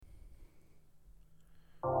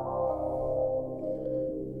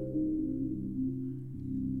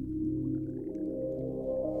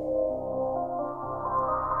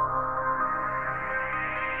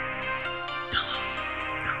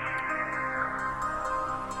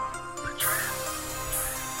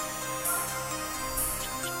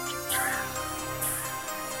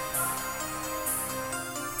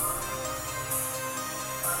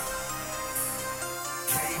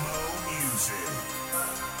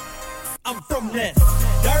I'm from that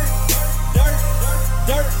dirt.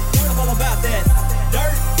 I'm all about that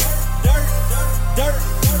dirt.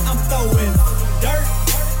 I'm throwing dirt.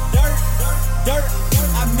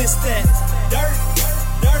 I miss that dirt.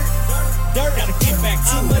 Gotta get back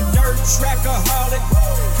to I'm a dirt trackaholic.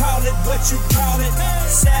 Call it what you call it.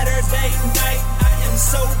 Saturday night, I am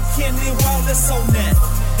so Kenny Wallace on that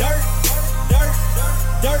dirt.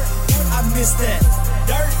 I miss that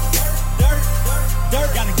dirt.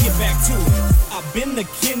 Gotta get back to it. I've been the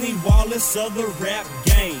Kenny Wallace of the rap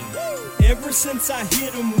game ever since I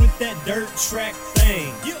hit him with that dirt track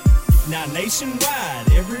thing. Now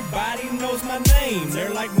nationwide, everybody knows my name.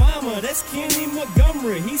 They're like, mama, that's Kenny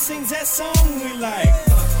Montgomery. He sings that song we like.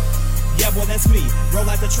 Yeah, boy, that's me. Roll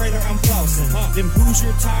like the trailer, I'm flossing. Them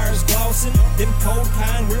Hoosier tires glossing. Them cold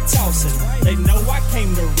kind we're tossing. They know I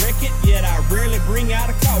came to wreck it, yet I rarely bring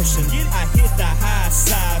out a caution. I hit the high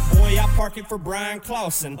side, boy, I park it for Brian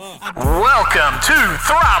Clausen. Welcome to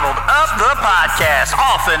Throttled Up the Podcast.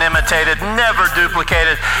 Often imitated, never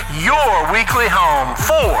duplicated. Your weekly home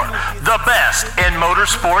for the best in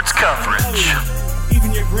motorsports coverage.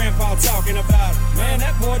 Even your grandpa talking about, man,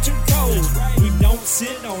 that boy too cold. We don't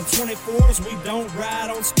sit on 24s, we don't ride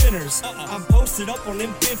on spinners. I'm posted up on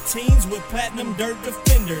them 15s with platinum dirt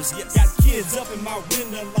defenders. Got kids up in my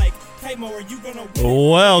window like, hey, Mo, are you gonna win?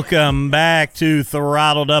 Welcome back to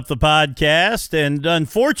Throttled Up the Podcast. And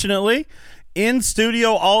unfortunately, in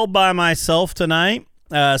studio all by myself tonight.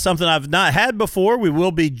 Something I've not had before. We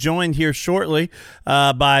will be joined here shortly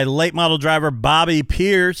by late model driver Bobby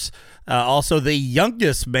Pierce. Also the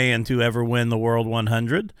youngest man to ever win the World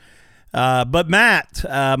 100. But Matt,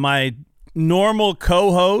 my normal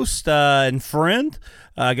co-host and friend,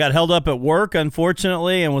 got held up at work,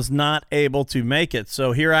 unfortunately, and was not able to make it.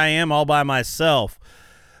 So here I am all by myself.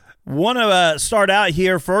 Want to start out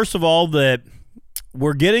here, first of all, that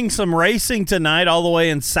we're getting some racing tonight all the way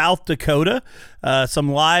in South Dakota.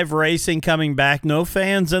 Some live racing coming back. No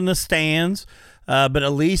fans in the stands. But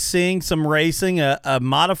at least seeing some racing, a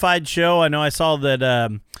modified show. I know I saw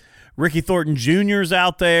that Ricky Thornton Jr. is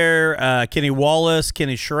out there, Kenny Wallace,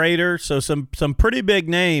 Kenny Schrader. So some pretty big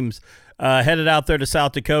names headed out there to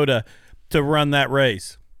South Dakota to run that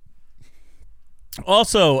race.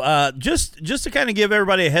 Also, just to kind of give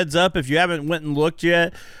everybody a heads up, if you haven't went and looked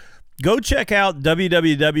yet, go check out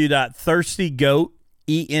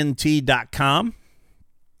www.thirstygoatent.com.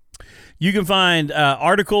 You can find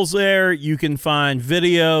articles there. You can find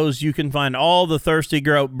videos. You can find all the Thirsty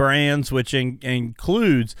Goat brands, which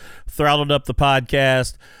includes Throttled Up the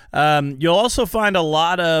Podcast. You'll also find a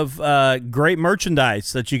lot of great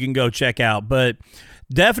merchandise that you can go check out. But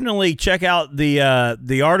definitely check out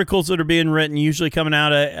the articles that are being written, usually coming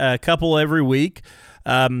out a couple every week.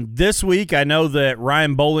 This week, I know that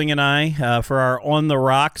Ryan Bowling and I, for our On the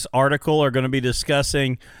Rocks article, are going to be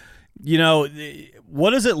discussing,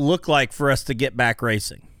 what does it look like for us to get back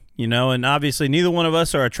racing? And obviously neither one of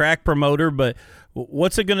us are a track promoter, but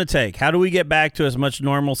what's it going to take? How do we get back to as much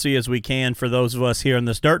normalcy as we can for those of us here in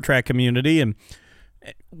this dirt track community? And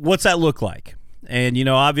what's that look like? And,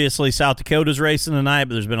 obviously South Dakota's racing tonight,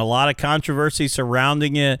 but there's been a lot of controversy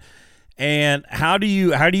surrounding it. And how do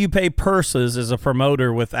you pay purses as a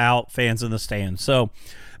promoter without fans in the stands? So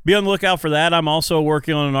be on the lookout for that. I'm also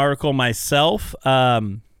working on an article myself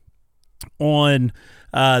on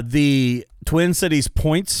the Twin Cities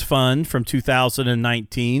Points Fund from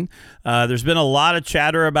 2019. There's been a lot of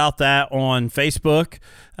chatter about that on Facebook,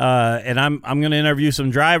 and I'm going to interview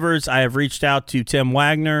some drivers. I have reached out to Tim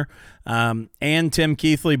Wagner and Tim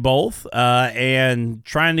Keithley both, and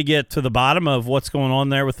trying to get to the bottom of what's going on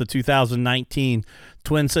there with the 2019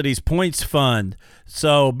 Twin Cities Points Fund.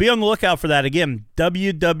 So be on the lookout for that. Again,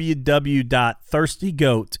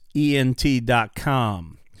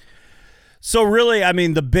 www.thirstygoatent.com. So really,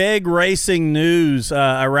 the big racing news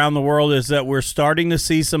around the world is that we're starting to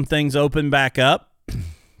see some things open back up.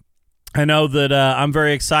 I know that I'm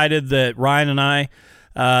very excited that Ryan and I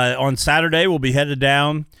on Saturday will be headed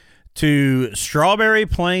down to Strawberry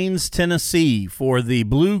Plains, Tennessee for the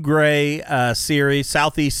Blue-Gray Series,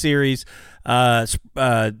 Southeast Series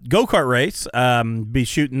go-kart race. Be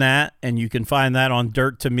shooting that, and you can find that on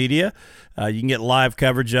Dirt to Media. You can get live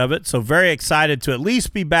coverage of it. So very excited to at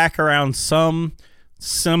least be back around some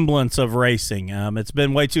semblance of racing. It's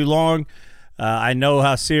been way too long. I know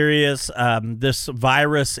how serious this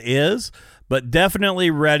virus is, but definitely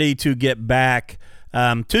ready to get back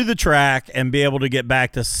to the track and be able to get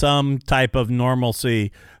back to some type of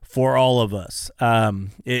normalcy for all of us.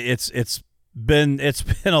 It's been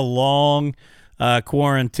a long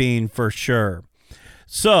quarantine for sure.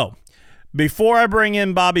 So before I bring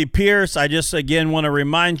in Bobby Pierce, I just again want to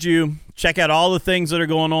remind you, Check out all the things that are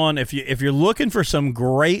going on. If you're looking for some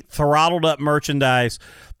great Throttled Up merchandise,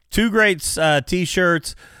 2 great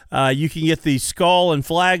T-shirts. You can get the Skull and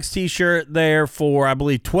Flags T-shirt there for, I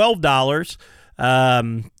believe, $12.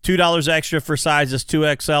 $2 extra for sizes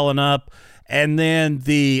 2XL and up. And then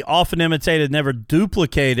the Often Imitated, Never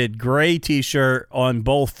Duplicated gray T-shirt on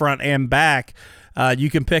both front and back.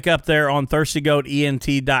 You can pick up there on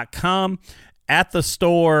ThirstyGoatENT.com at the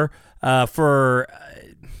store for,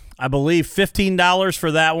 I believe, $15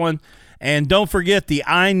 for that one. And don't forget the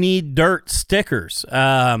I Need Dirt stickers.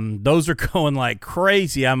 Those are going like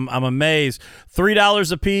crazy. I'm amazed.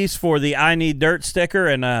 $3 a piece for the I Need Dirt sticker.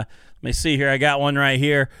 And let me see here. I got one right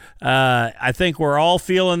here. I think we're all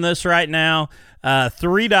feeling this right now.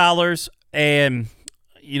 $3. And,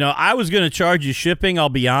 you know, I was going to charge you shipping, I'll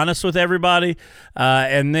be honest with everybody.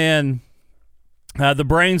 And then the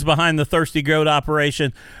brains behind the Thirsty Goat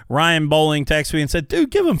operation, Ryan Bowling, texted me and said,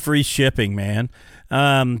 dude, give them free shipping, man.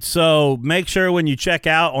 So make sure when you check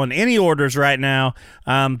out on any orders right now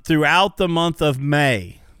throughout the month of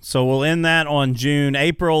May. So we'll end that on June,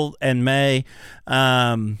 April, and May.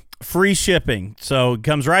 Free shipping. So it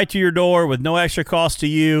comes right to your door with no extra cost to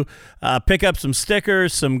you. Pick up some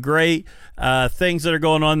stickers, some great things that are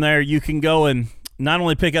going on there. You can go and not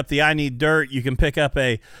only pick up the I Need Dirt, you can pick up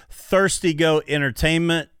a Thirsty Goat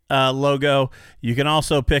Entertainment logo. You can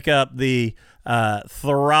also pick up the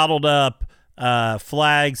Throttled Up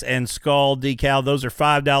Flags and Skull decal. Those are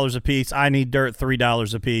 $5 a piece. I Need Dirt,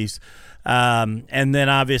 $3 a piece. And then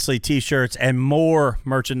obviously T-shirts and more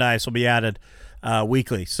merchandise will be added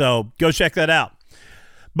weekly. So go check that out.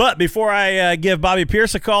 But before I give Bobby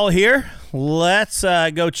Pierce a call here, let's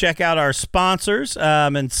go check out our sponsors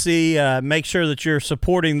and see, make sure that you're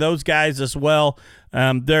supporting those guys as well.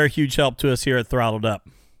 They're a huge help to us here at Throttled Up.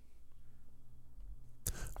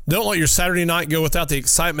 Don't let your Saturday night go without the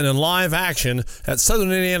excitement and live action at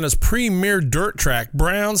Southern Indiana's premier dirt track,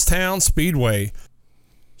 Brownstown Speedway.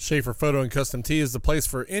 Schaefer Photo and Custom Tee is the place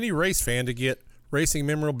for any race fan to get racing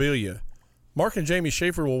memorabilia. Mark and Jamie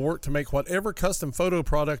Schaefer will work to make whatever custom photo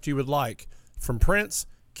product you would like, from prints,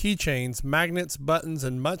 keychains, magnets, buttons,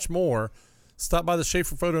 and much more. Stop by the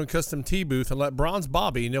Schaefer Photo and Custom Tee booth and let Bronze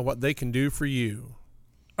Bobby know what they can do for you.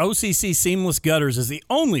 OCC Seamless Gutters is the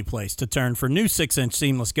only place to turn for new 6-inch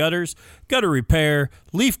seamless gutters, gutter repair,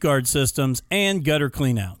 leaf guard systems, and gutter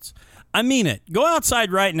cleanouts. I mean it. Go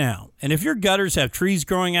outside right now, and if your gutters have trees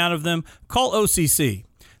growing out of them, call OCC.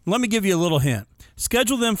 Let me give you a little hint.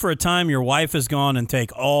 Schedule them for a time your wife is gone and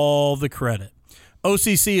take all the credit.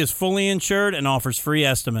 OCC is fully insured and offers free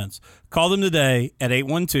estimates. Call them today at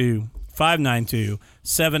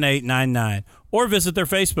 812-592-7899 or visit their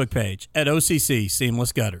Facebook page at OCC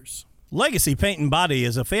Seamless Gutters. Legacy Paint and Body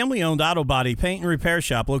is a family-owned auto body paint and repair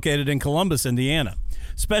shop located in Columbus, Indiana,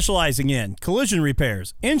 specializing in collision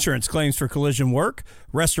repairs, insurance claims for collision work,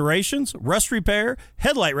 restorations, rust repair,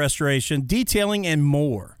 headlight restoration, detailing, and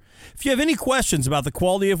more. If you have any questions about the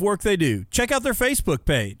quality of work they do, check out their Facebook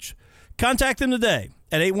page. Contact them today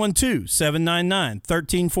at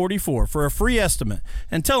 812-799-1344 for a free estimate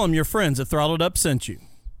and tell them your friends at Throttled Up sent you.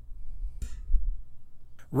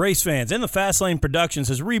 Race fans, In the Fast Lane Productions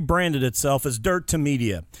has rebranded itself as Dirt to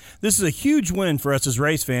Media. This is a huge win for us as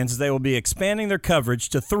race fans as they will be expanding their coverage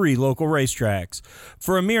to 3 local racetracks.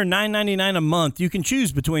 For a mere $9.99 a month, you can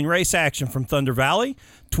choose between race action from Thunder Valley,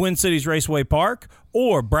 Twin Cities Raceway Park,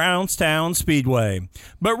 or Brownstown Speedway.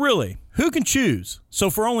 But really, who can choose? So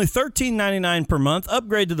for only $13.99 per month,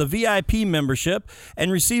 upgrade to the VIP membership and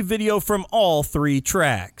receive video from all 3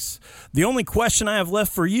 tracks. The only question I have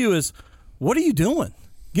left for you is, what are you doing?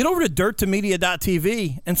 Get over to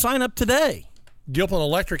dirttomedia.tv and sign up today. Gilpin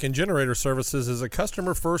Electric and Generator Services is a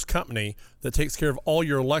customer-first company that takes care of all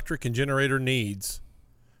your electric and generator needs.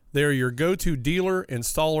 They are your go-to dealer,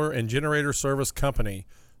 installer, and generator service company.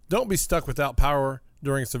 Don't be stuck without power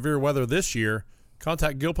during severe weather this year.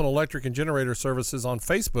 Contact Gilpin Electric and Generator Services on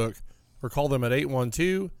Facebook or call them at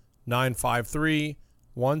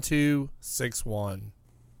 812-953-1261.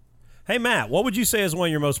 Hey, Matt, what would you say is one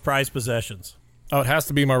of your most prized possessions? Oh, it has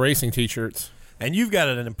to be my racing T-shirts. And you've got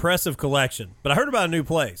an impressive collection. But I heard about a new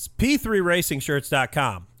place.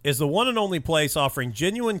 P3RacingShirts.com is the one and only place offering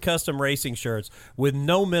genuine custom racing shirts with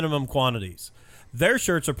no minimum quantities. Their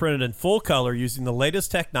shirts are printed in full color using the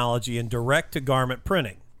latest technology in direct-to-garment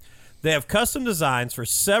printing. They have custom designs for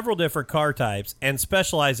several different car types and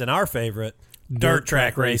specialize in our favorite, dirt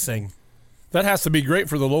track racing. That has to be great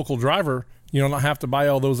for the local driver. You don't have to buy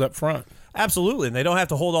all those up front. Absolutely, and they don't have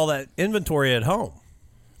to hold all that inventory at home.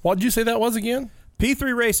 What did you say that was again?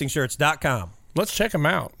 P3RacingShirts.com. Let's check them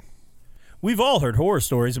out. We've all heard horror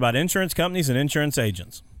stories about insurance companies and insurance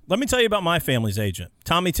agents. Let me tell you about my family's agent,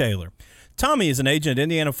 Tommy Taylor. Tommy is an agent at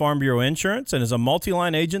Indiana Farm Bureau Insurance and is a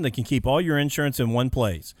multi-line agent that can keep all your insurance in one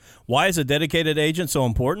place. Why is a dedicated agent so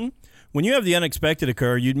important? When you have the unexpected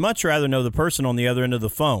occur, you'd much rather know the person on the other end of the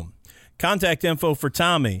phone. Contact info for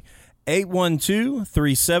Tommy,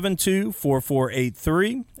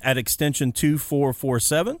 812-372-4483 at extension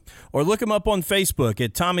 2447, or look him up on Facebook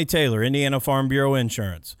at Tommy Taylor, Indiana Farm Bureau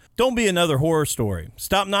Insurance. Don't be another horror story.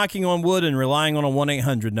 Stop knocking on wood and relying on a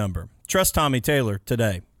 1-800 number. Trust Tommy Taylor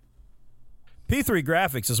today. P3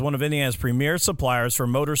 Graphics is one of Indiana's premier suppliers for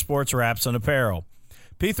motorsports wraps and apparel.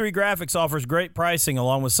 P3 Graphics offers great pricing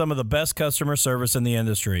along with some of the best customer service in the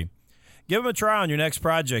industry. Give them a try on your next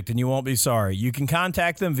project and you won't be sorry. You can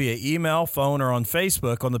contact them via email, phone, or on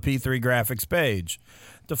Facebook on the P3 Graphics page.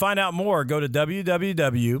 To find out more, go to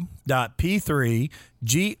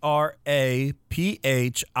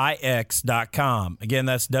www.p3graphics.com. Again,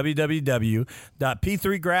 that's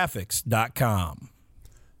www.p3graphics.com.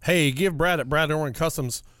 Hey, give Brad at Brad Irwin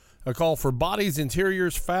Customs a call for bodies,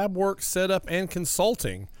 interiors, fab work, setup, and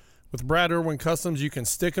consulting. With Brad Irwin Customs, you can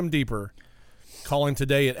stick them deeper. Call him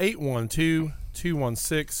today at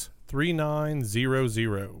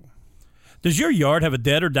 812-216-3900. Does your yard have a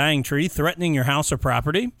dead or dying tree threatening your house or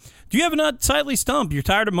property? Do you have an unsightly stump you're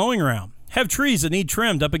tired of mowing around? Have trees that need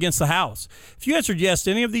trimmed up against the house? If you answered yes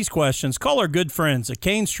to any of these questions, call our good friends at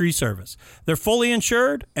Kane's Tree Service. They're fully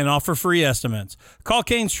insured and offer free estimates. Call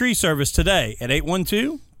Kane's Tree Service today at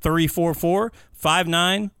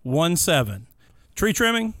 812-344-5917. Tree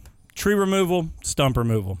trimming, tree removal, stump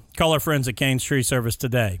removal. Call our friends at Kane's Tree Service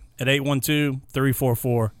today at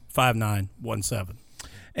 812-344-5917.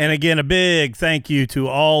 And again, a big thank you to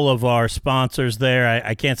all of our sponsors there.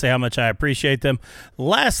 I can't say how much I appreciate them.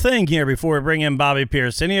 Last thing here before we bring in Bobby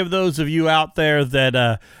Pierce, any of those of you out there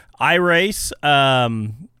that iRace,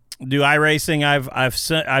 do iRacing,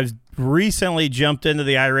 I've recently jumped into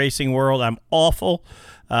the iRacing world. I'm awful.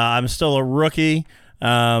 I'm still a rookie.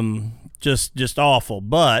 Just awful.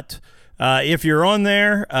 But if you're on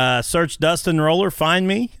there, search Dustin Roller, find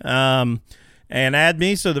me, and add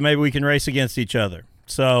me so that maybe we can race against each other.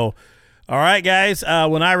 So, all right, guys,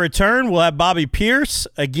 when I return, we'll have Bobby Pierce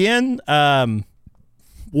again,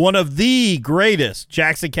 one of the greatest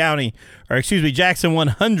Jackson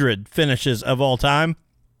 100 finishes of all time.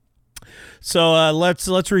 So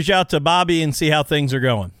let's reach out to Bobby and see how things are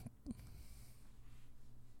going.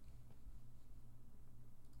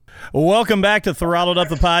 Welcome back to Throttled Up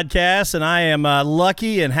the Podcast, and I am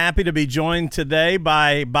lucky and happy to be joined today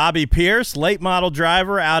by Bobby Pierce, late model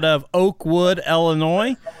driver out of Oakwood,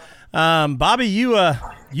 Illinois. Bobby, you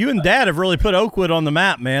and Dad have really put Oakwood on the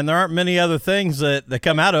map, man. There aren't many other things that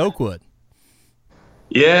come out of Oakwood.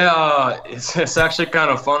 Yeah, it's actually kind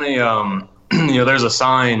of funny. There's a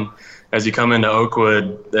sign as you come into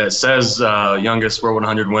Oakwood that says youngest World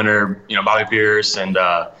 100 winner, Bobby Pierce, and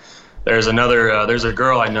there's a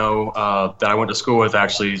girl I know that I went to school with,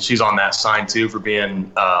 actually. She's on that sign, too, for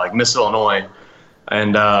being Miss Illinois.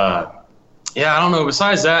 And, I don't know.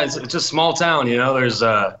 Besides that, it's just a small town, There's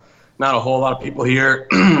not a whole lot of people here.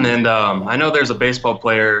 And I know there's a baseball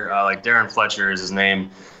player, like Darren Fletcher is his name,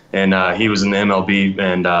 and he was in the MLB.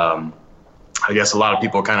 And I guess a lot of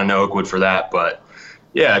people kind of know Oakwood for that. But,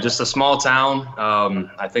 yeah, just a small town.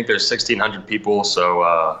 I think there's 1,600 people,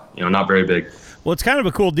 so, not very big. Well, it's kind of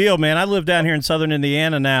a cool deal, man. I live down here in southern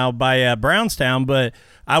Indiana now by Brownstown, but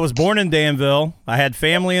I was born in Danville. I had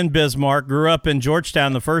family in Bismarck, grew up in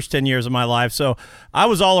Georgetown the first 10 years of my life. So I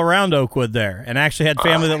was all around Oakwood there, and actually had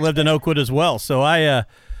family that lived in Oakwood as well. So I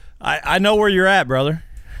know where you're at, brother.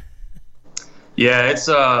 Yeah, it's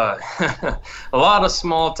a lot of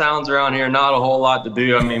small towns around here, not a whole lot to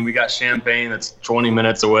do. I mean, we got Champaign that's 20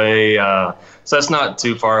 minutes away, so that's not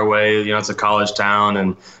too far away. It's a college town,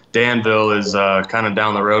 and Danville is kind of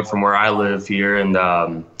down the road from where I live here, and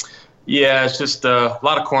it's just a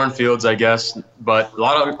lot of cornfields, I guess, but a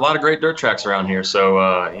lot of great dirt tracks around here. So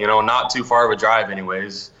not too far of a drive,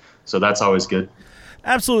 anyways. So that's always good.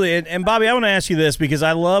 Absolutely. And Bobby, I want to ask you this because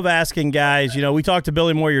I love asking guys. We talked to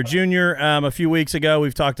Billy Moyer Jr. A few weeks ago.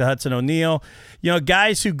 We've talked to Hudson O'Neal.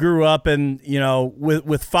 Guys who grew up and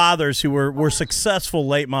with fathers who were successful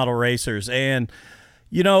late model racers. And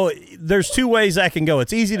there's two ways that can go.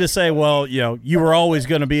 It's easy to say, well, you were always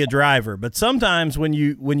going to be a driver, but sometimes when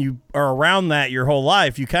you are around that your whole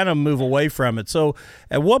life, you kind of move away from it. So,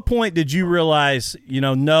 at what point did you realize,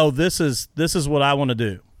 no, this is what I want to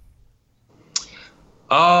do?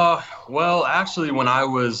 Well, actually, when I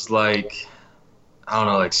was like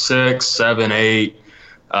 6, 7, 8.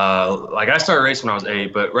 I started racing when I was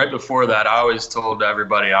 8, but right before that, I always told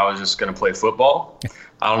everybody I was just going to play football.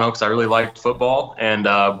 I don't know, because I really liked football, and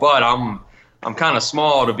but I'm kind of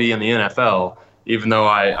small to be in the NFL, even though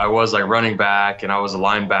I was like running back and I was a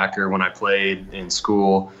linebacker when I played in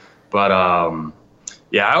school. But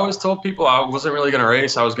yeah, I always told people I wasn't really going to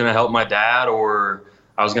race. I was going to help my dad, or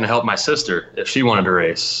I was going to help my sister if she wanted to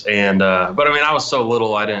race. And but I mean, I was so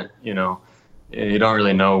little, I didn't, you don't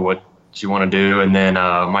really know what you want to do. And then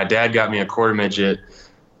my dad got me a quarter midget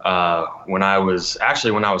when I was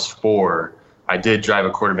 4. I did drive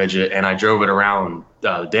a quarter midget, and I drove it around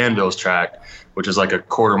Danville's track, which is like a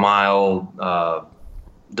quarter-mile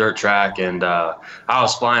dirt track, and I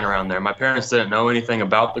was flying around there. My parents didn't know anything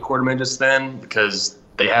about the quarter midgets then, because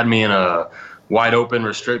they had me in a wide-open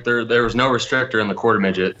restrictor. There was no restrictor in the quarter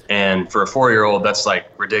midget, and for a 4-year-old, that's like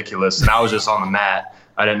ridiculous. And I was just on the mat.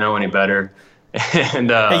 I didn't know any better. And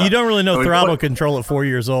hey, you don't really know throttle control at 4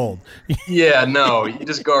 years old. Yeah, no, you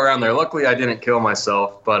just go around there. Luckily, I didn't kill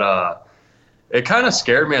myself, but it kind of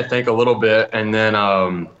scared me, I think, a little bit. And then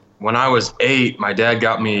when I was 8, my dad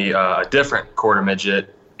got me a different quarter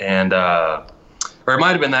midget, and or it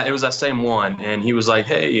might have been that. It was that same one, and he was like,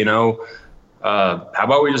 "Hey, how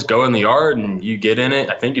about we just go in the yard and you get in it?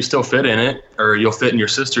 I think you still fit in it, or you'll fit in your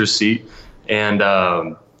sister's seat, and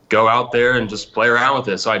go out there and just play around with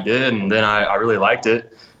it." So I did, and then I really liked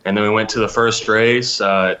it. And then we went to the first race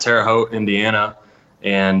at Terre Haute, Indiana,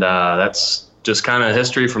 and that's just kind of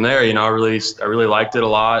history from there. I really liked it a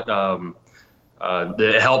lot.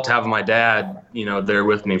 It helped having my dad, there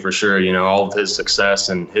with me for sure. All of his success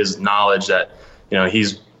and his knowledge that,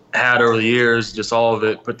 he's had over the years, just all of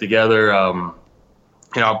it put together. I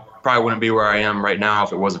probably wouldn't be where I am right now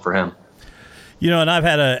if it wasn't for him. And I've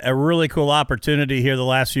had a really cool opportunity here the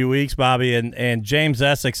last few weeks, Bobby, and James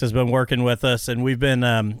Essex has been working with us, and we've been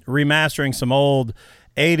remastering some old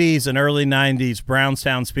 80s and early 90s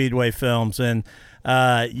Brownstown Speedway films. And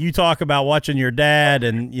you talk about watching your dad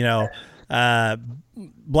and,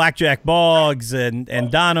 Blackjack Boggs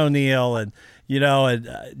and Don O'Neill and, and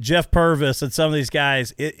Jeff Purvis and some of these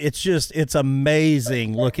guys. It's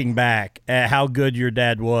amazing looking back at how good your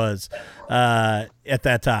dad was at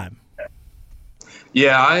that time.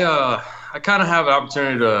 Yeah, I kind of have an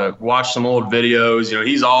opportunity to watch some old videos.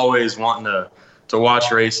 He's always wanting to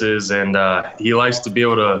watch races, and he likes to be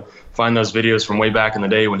able to find those videos from way back in the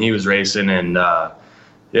day when he was racing. And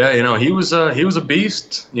he was a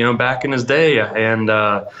beast, back in his day. And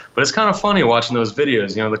but it's kind of funny watching those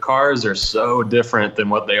videos. The cars are so different than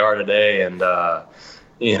what they are today, and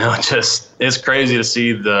just it's crazy to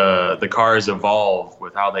see the cars evolve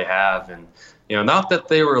with how they have. And not that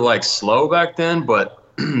they were like slow back then, but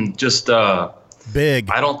just big.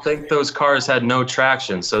 I don't think those cars had no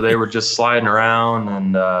traction, so they were just sliding around,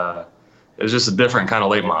 and it was just a different kind of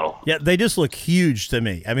late model. Yeah, they just look huge to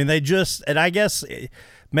me. I mean, and I guess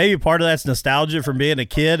maybe part of that's nostalgia from being a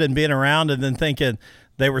kid and being around and then thinking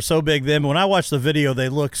they were so big then. But when I watch the video, they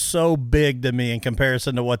look so big to me in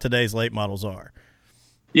comparison to what today's late models are.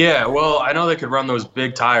 Yeah, well, I know they could run those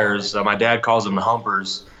big tires. My dad calls them the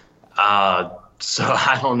humpers. So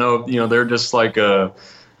I don't know, they're just like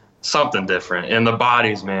something different. And the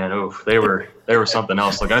bodies, man, oof, they were something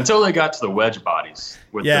else. Like until they got to the wedge bodies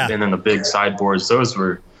and then the big sideboards, those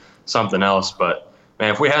were something else. But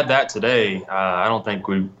man, if we had that today, I don't think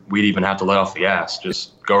we'd even have to let off the gas.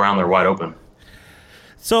 Just go around there wide open.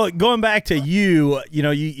 So going back to you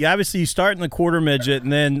obviously you start in the quarter midget,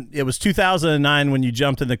 and then it was 2009 when you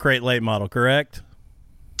jumped in the crate late model, correct?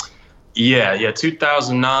 Yeah,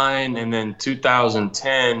 2009, and then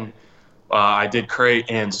 2010, I did crate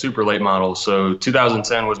and super late model. So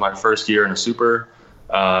 2010 was my first year in a super,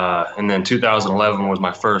 and then 2011 was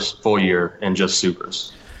my first full year in just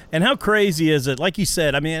supers. And how crazy is it? Like you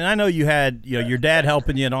said, I mean, I know you had your dad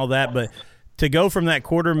helping you and all that, but to go from that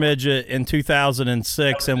quarter midget in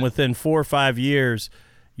 2006 and within 4 or 5 years,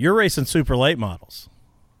 you're racing super late models.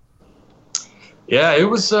 Yeah, it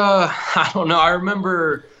was. I don't know. I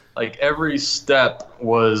remember. Like every step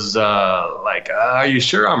was are you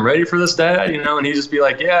sure I'm ready for this, Dad? And he'd just be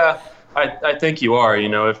like, yeah, I think you are.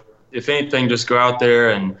 If anything, just go out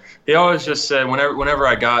there. And he always just said whenever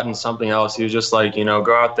I got in something else, he was just like,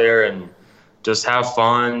 go out there and just have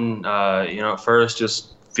fun. At first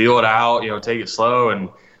just feel it out, take it slow. And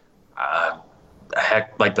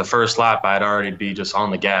heck, like the first lap, I'd already be just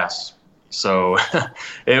on the gas. So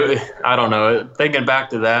I don't know. Thinking back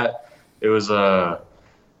to that, it was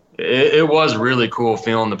It was really cool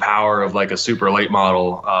feeling the power of like a super late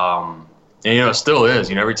model. And, it still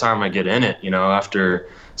is, every time I get in it, after,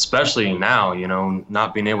 especially now,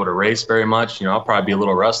 not being able to race very much, I'll probably be a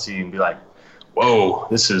little rusty and be like, whoa,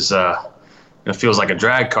 this is, it feels like a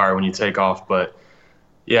drag car when you take off. But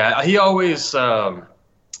yeah, he always,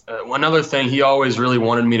 another thing he always really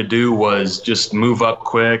wanted me to do was just move up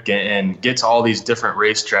quick and get to all these different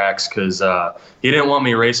racetracks, because he didn't want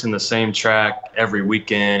me racing the same track every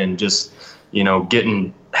weekend and just,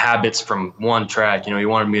 getting habits from one track. He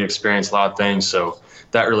wanted me to experience a lot of things. So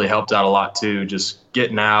that really helped out a lot too, just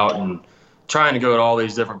getting out and trying to go to all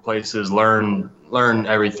these different places, learn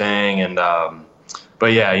everything. And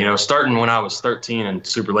but yeah, starting when I was 13 in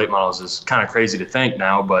super late models is kind of crazy to think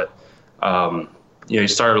now, but you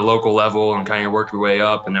started at a local level and kind of worked your way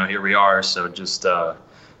up, and now here we are. So just, I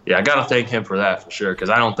got to thank him for that for sure, because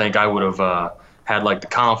I don't think I would have had like the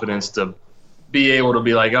confidence to be able to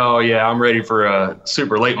be like, oh yeah, I'm ready for a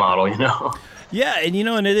super late model, Yeah, and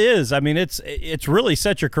and it is. I mean, it's really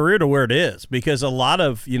set your career to where it is, because a lot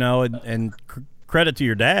of and credit to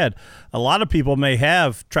your dad, a lot of people may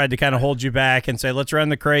have tried to kind of hold you back and say, let's run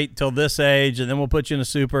the crate till this age, and then we'll put you in a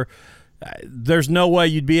super. There's no way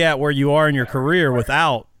you'd be at where you are in your career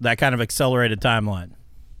without that kind of accelerated timeline.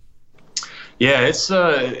 Yeah, it's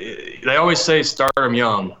they always say start them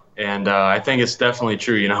young, and I think it's definitely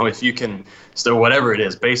true. If you can, so whatever it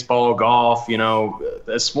is, baseball, golf,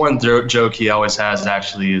 that's one joke he always has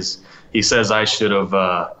actually is he says I should have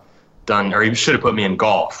done, or he should have put me in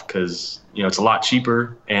golf, because it's a lot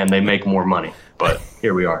cheaper and they make more money. But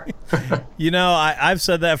here we are. I've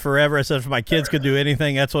said that forever. I said if my kids could do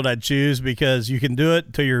anything, that's what I'd choose, because you can do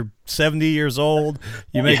it till you're 70 years old.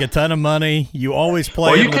 You make a ton of money. You always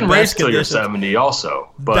play. Well, you can race till you're 70 also.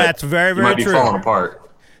 But that's very, very true. You might be falling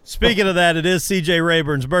apart. Speaking of that, it is CJ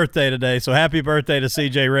Rayburn's birthday today, so happy birthday to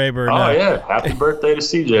CJ Rayburn. Oh yeah, happy birthday to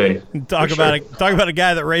CJ. Talk about a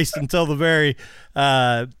guy that raced until the very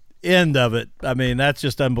end of it. I mean, that's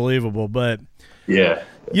just unbelievable. But yeah.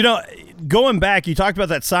 Going back, you talked about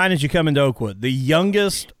that sign as you come into Oakwood, the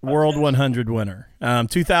youngest World 100 winner.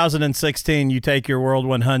 2016, you take your World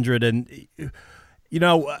 100, and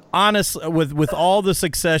honestly, with all the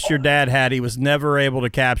success your dad had, he was never able to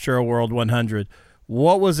capture a World 100.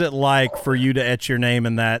 What was it like for you to etch your name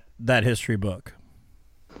in that history book?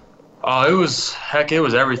 It was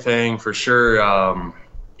everything for sure.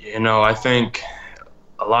 I think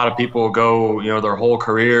a lot of people go, their whole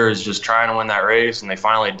career is just trying to win that race, and they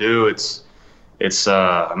finally do. It's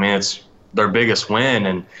their biggest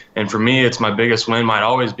win, and for me, it's my biggest win. Might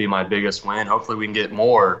always be my biggest win. Hopefully, we can get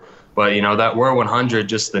more. But that World 100,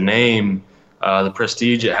 just the name, the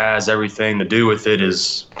prestige it has, everything to do with it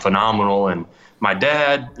is phenomenal. And my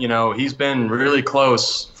dad, he's been really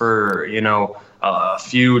close for a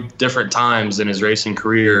few different times in his racing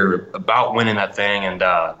career about winning that thing, and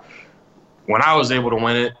when I was able to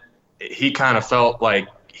win it, he kind of felt like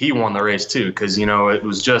he won the race too, because it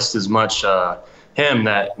was just as much him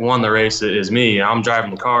that won the race as me. I'm driving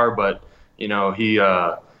the car, but he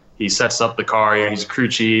sets up the car. He's a crew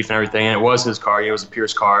chief and everything, and it was his car. It was a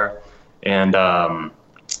Pierce car, and I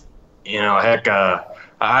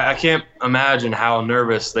can't imagine how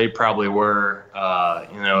nervous they probably were.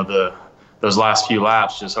 Those last few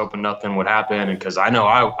laps, just hoping nothing would happen, and because I know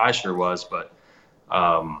I sure was, but.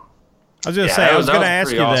 I was going to say, I was going to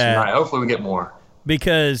ask you awesome that. Night. Hopefully we get more.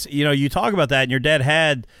 Because, you talk about that, and your dad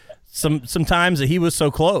had some times that he was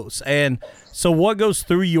so close. And so what goes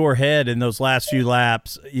through your head in those last few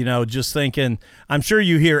laps, just thinking, I'm sure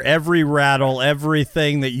you hear every rattle,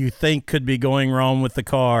 everything that you think could be going wrong with the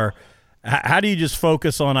car. How do you just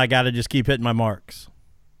focus on, I got to just keep hitting my marks?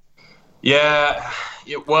 Yeah,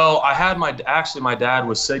 well, I had my dad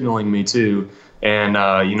was signaling me too. And,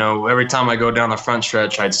 every time I go down the front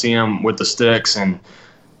stretch, I'd see him with the sticks. And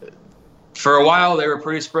for a while, they were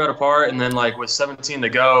pretty spread apart. And then, with 17 to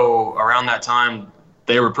go, around that time,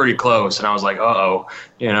 they were pretty close. And I was like, uh-oh,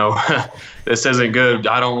 this isn't good.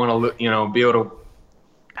 I don't want to, be able to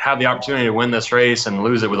have the opportunity to win this race and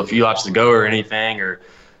lose it with a few laps to go or anything, or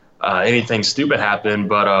anything stupid happen.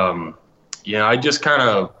 But, I just kind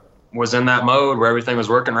of was in that mode where everything was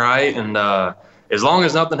working right. And, as long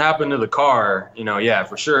as nothing happened to the car,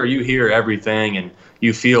 for sure, you hear everything and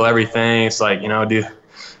you feel everything. It's like,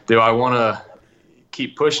 do I want to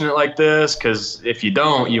keep pushing it like this? Because if you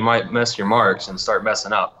don't, you might miss your marks and start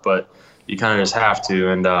messing up. But you kind of just have to.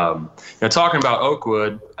 And talking about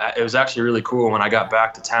Oakwood, it was actually really cool when I got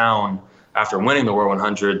back to town after winning the World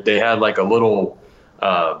 100. They had like a little,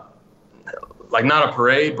 not a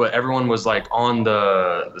parade, but everyone was like on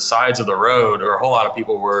the sides of the road, or a whole lot of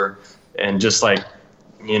people were. And just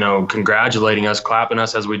congratulating us, clapping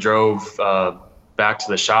us as we drove back to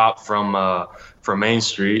the shop from Main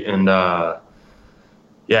Street. And that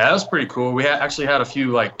was pretty cool. We actually had a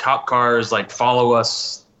few cop cars follow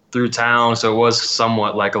us through town, so it was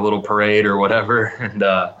somewhat like a little parade or whatever. And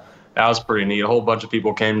that was pretty neat. A whole bunch of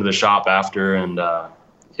people came to the shop after, and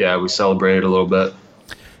we celebrated a little bit.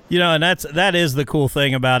 You know, and that is the cool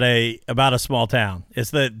thing about a small town,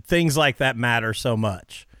 is that things like that matter so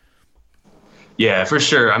much. Yeah, for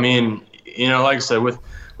sure. I mean, you know, like I said, with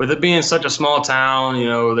it being such a small town, you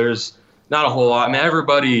know, there's not a whole lot. I mean,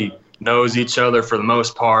 everybody knows each other for the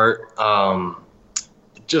most part.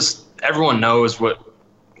 Just everyone knows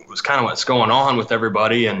what's going on with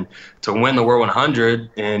everybody, and to win the World 100,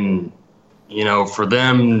 and you know, for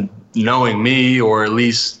them knowing me, or at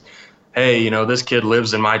least, hey, you know, this kid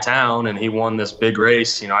lives in my town and he won this big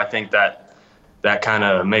race, you know, I think that kind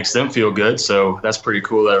of makes them feel good. So that's pretty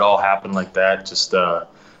cool that it all happened like that. Just, I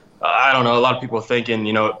don't know, a lot of people thinking,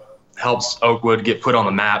 you know, it helps Oakwood get put on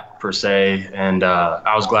the map per se. And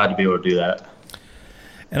I was glad to be able to do that.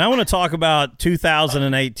 And I want to talk about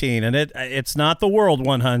 2018, and it's not the World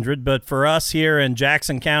 100, but for us here in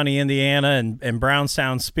Jackson County, Indiana, and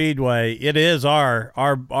Brownstown Speedway, it is our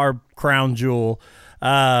crown jewel.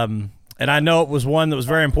 And I know it was one that was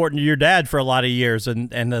very important to your dad for a lot of years,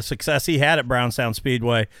 and the success he had at Brownstown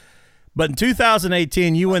Speedway. But in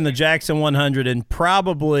 2018, you win the Jackson 100 in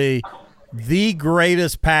probably the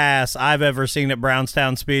greatest pass I've ever seen at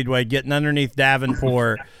Brownstown Speedway, getting underneath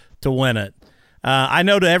Davenport to win it. I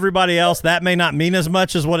know to everybody else that may not mean as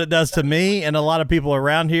much as what it does to me and a lot of people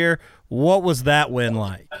around here. What was that win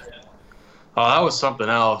like? Oh, that was something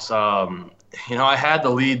else. You know, I had the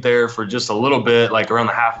lead there for just a little bit, like around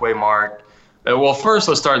the halfway mark. Well, first,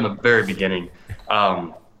 let's start in the very beginning.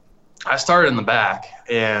 I started in the back,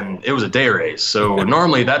 and it was a day race. So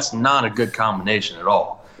normally that's not a good combination at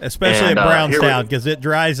all. Especially at Brownstown, because it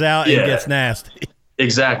dries out and gets nasty.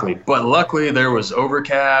 Exactly. But luckily there was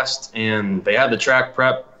overcast, and they had the track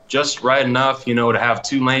prep just right enough, you know, to have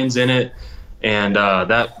 2 lanes in it. And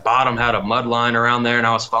that bottom had a mud line around there, and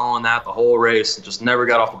I was following that the whole race and just never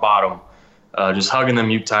got off the bottom. Just hugging them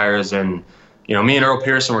Ute tires. And, you know, me and Earl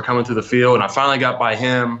Pearson were coming through the field, and I finally got by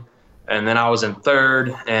him. And then I was in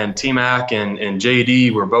third, and T-Mac and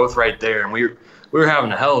JD were both right there. And we were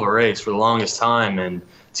having a hell of a race for the longest time. And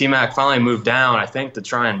T-Mac finally moved down, I think, to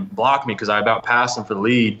try and block me because I about passed him for the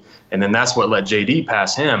lead. And then that's what let JD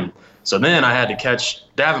pass him. So then I had to catch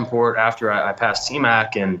Davenport after I passed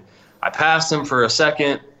T-Mac, and I passed him for a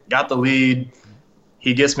second, got the lead.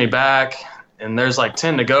 He gets me back, and there's like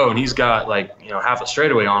 10 to go, and he's got like, you know, half a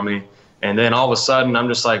straightaway on me. And then all of a sudden I'm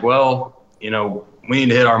just like, well, you know, we need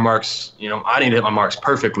to hit our marks. You know, I need to hit my marks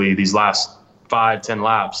perfectly these last 5-10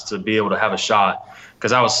 laps to be able to have a shot,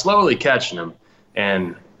 because I was slowly catching him.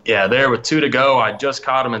 And yeah, there with 2 to go, I just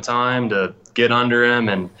caught him in time to get under him,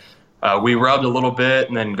 and we rubbed a little bit.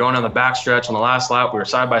 And then going on the backstretch on the last lap, we were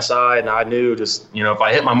side by side, and I knew just, you know, if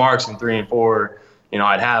I hit my marks in 3 and 4, you know,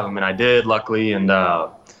 I'd have him, and I did, luckily. And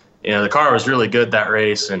you know, the car was really good that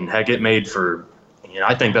race, and heck, it made for, you know,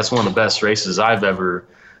 I think that's one of the best races I've ever.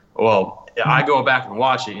 Well, I go back and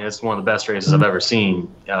watch it, and it's one of the best races I've ever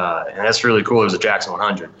seen, and that's really cool. It was a Jackson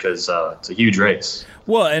 100 because it's a huge race.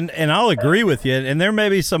 Well, and I'll agree with you. And there may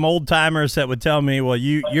be some old timers that would tell me, well,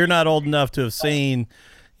 you're not old enough to have seen,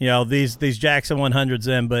 you know, these Jackson 100s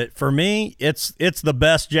in. But for me, it's the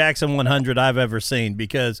best Jackson 100 I've ever seen,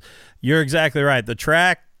 because you're exactly right. The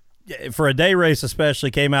track, for a day race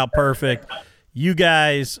especially, came out perfect. You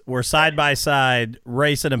guys were side by side,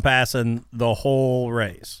 racing and passing the whole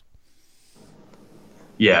race.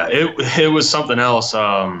 Yeah, it was something else.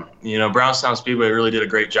 You know, Brownstown Speedway really did a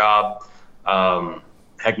great job.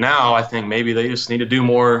 Heck, now I think maybe they just need to do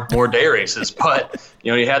more day races. But,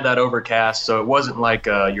 you know, you had that overcast, so it wasn't like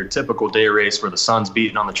your typical day race where the sun's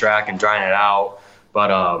beating on the track and drying it out.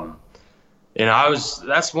 But, you know,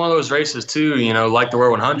 that's one of those races too, you know, like the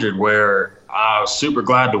World 100, where I was super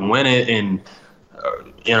glad to win it, and,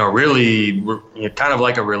 you know, really kind of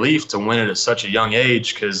like a relief to win it at such a young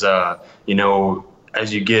age, because, you know,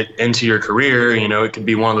 as you get into your career, you know, it could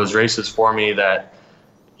be one of those races for me that,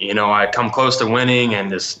 you know, I come close to winning and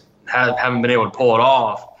just haven't been able to pull it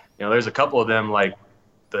off. You know, there's a couple of them, like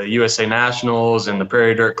the USA Nationals and the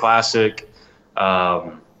Prairie Dirt Classic,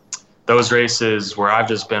 those races where I've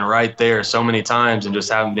just been right there so many times and just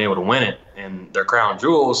haven't been able to win it, and they're crown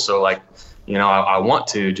jewels. So, like, you know, I want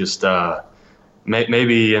to just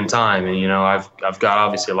maybe in time, and, you know, I've got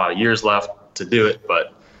obviously a lot of years left to do it,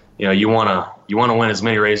 but, you know, you want to win as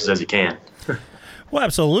many races as you can. Well,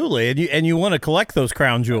 absolutely, and you want to collect those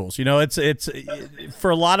crown jewels. You know, it's for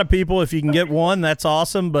a lot of people, if you can get one, that's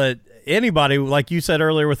awesome. But anybody, like you said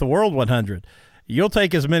earlier with the World 100, you'll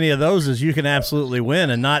take as many of those as you can absolutely win,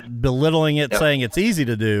 and not belittling it, saying it's easy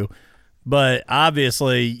to do. But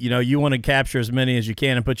obviously, you know, you want to capture as many as you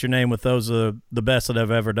can and put your name with those the best that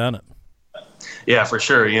have ever done it. Yeah, for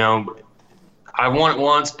sure. You know, I won it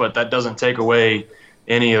once, but that doesn't take away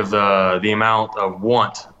any of the amount of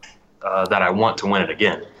want that I want to win it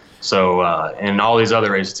again. So and all these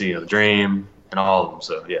other races, the Dream and all of them.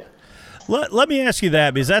 So yeah. Let me ask you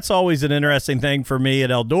that, because that's always an interesting thing for me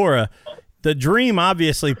at Eldora. The Dream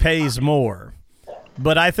obviously pays more,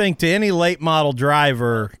 but I think to any late model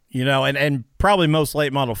driver, and probably most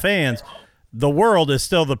late model fans, the World is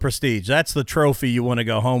still the prestige. That's the trophy you want to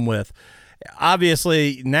go home with.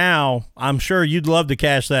 Obviously, now I'm sure you'd love to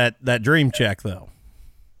cash that Dream check, though.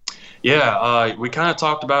 Yeah, we kind of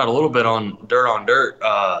talked about it a little bit on Dirt.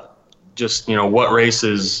 Just what race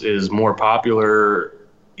is more popular.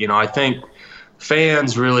 I think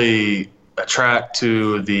fans really attract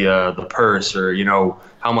to the purse, or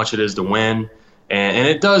how much it is to win, and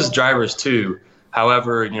it does drivers too.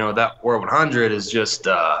 However, that World 100 is just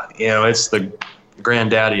it's the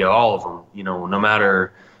granddaddy of all of them. No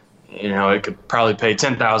matter it could probably pay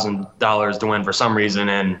 $10,000 to win for some reason,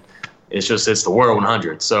 and it's the World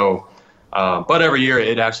 100. So, but every year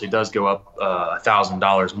it actually does go up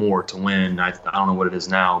 $1,000 more to win. I don't know what it is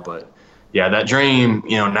now, but yeah, that Dream,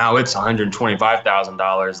 now it's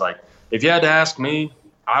 $125,000. Like, if you had to ask me,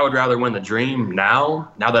 I would rather win the Dream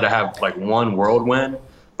now that I have like one World win.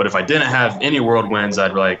 But if I didn't have any World wins,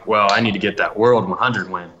 I'd be like, well, I need to get that World 100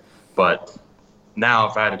 win. But now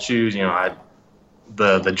if I had to choose,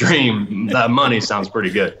 the Dream, that money sounds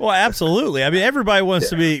pretty good. Well, absolutely. I mean, everybody wants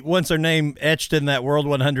their name etched in that World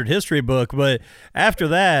 100 history book, but after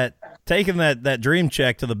that, taking that Dream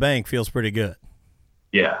check to the bank feels pretty good.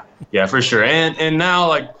 Yeah, for sure. And now,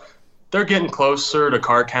 like, they're getting closer to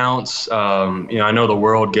car counts. I know the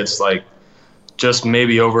World gets like just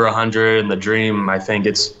maybe over 100, and the Dream, I think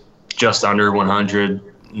it's just under 100.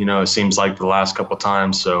 It seems like the last couple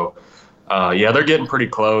times. So, they're getting pretty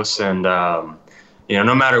close. And no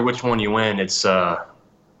matter which one you win, it's no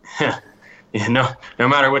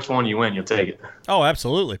matter which one you win, you'll take it. Oh,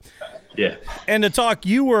 absolutely. Yeah. And to talk,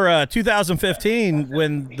 you were 2015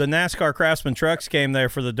 when the NASCAR Craftsman trucks came there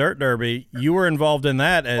for the Dirt Derby. You were involved in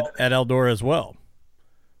that at Eldora as well.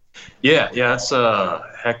 Yeah. That's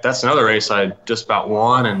another race I just about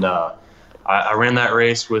won, and I ran that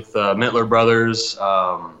race with Mittler Brothers.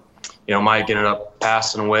 Mike ended up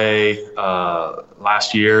passing away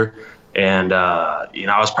last year, and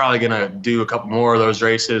I was probably gonna do a couple more of those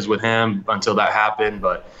races with him until that happened,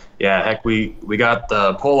 but. Yeah, heck, we got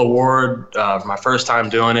the pole award for my first time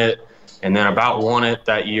doing it, and then about won it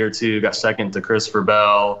that year too. Got second to Christopher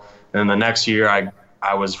Bell, and the next year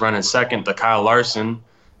I was running second to Kyle Larson,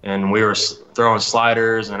 and we were throwing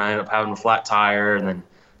sliders, and I ended up having a flat tire, and then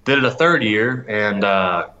did it a third year, and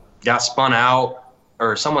got spun out,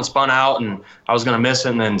 or someone spun out, and I was gonna miss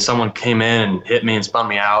it, and then someone came in and hit me and spun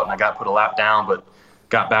me out, and I got put a lap down, but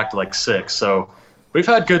got back to like 6th. So. We've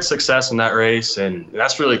had good success in that race, and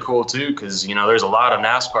that's really cool too, because there's a lot of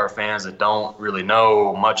NASCAR fans that don't really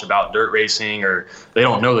know much about dirt racing, or they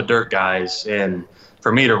don't know the dirt guys. And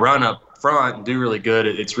for me to run up front and do really good,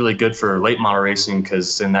 it's really good for late model racing,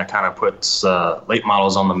 because then that kind of puts late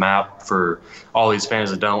models on the map for all these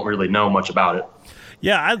fans that don't really know much about it.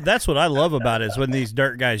 Yeah, that's what I love about it, is when these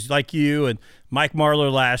dirt guys like you and Mike Marlar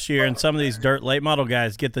last year and some of these dirt late model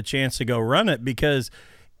guys get the chance to go run it, because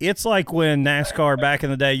it's like when NASCAR back in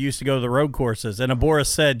the day used to go to the road courses, and a Boris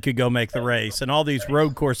Said could go make the race, and all these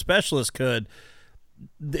road course specialists could.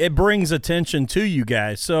 It brings attention to you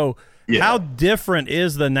guys. So how different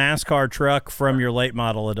is the NASCAR truck from your late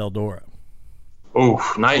model at Eldora? Oh,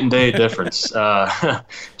 night and day difference.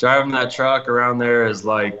 Driving that truck around there is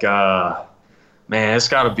like, man, it's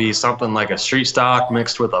got to be something like a street stock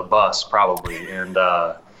mixed with a bus probably. And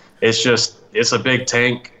it's a big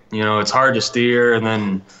tank. It's hard to steer, and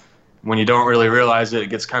then when you don't really realize it, it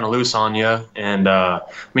gets kind of loose on you. And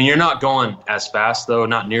you're not going as fast though,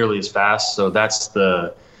 not nearly as fast. So that's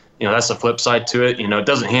the flip side to it. It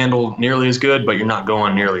doesn't handle nearly as good, but you're not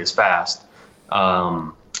going nearly as fast.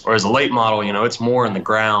 Whereas a late model, it's more in the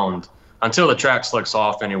ground until the track slicks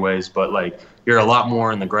off, anyways. But like you're a lot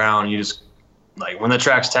more in the ground. You just like when the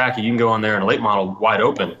track's tacky, you can go on there in a late model wide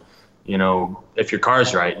open. If your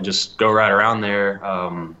car's right, and just go right around there.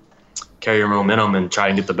 Carry your momentum and try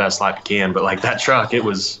and get the best lap you can. But like that truck, it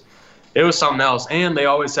was something else. And they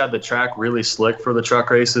always had the track really slick for the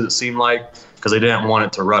truck races, it seemed like, because they didn't want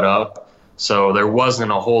it to rut up. So there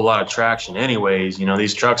wasn't a whole lot of traction anyways.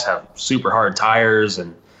 These trucks have super hard tires,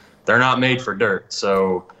 and they're not made for dirt.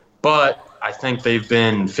 So, but I think they've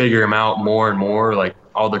been figuring them out more and more, like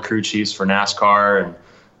all the crew chiefs for NASCAR and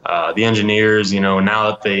the engineers,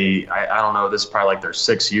 now that I don't know, this is probably like their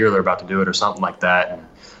 6th year they're about to do it or something like that. And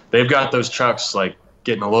they've got those trucks like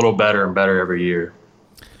getting a little better and better every year.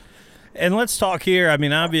 And let's talk here. I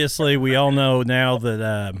mean, obviously, we all know now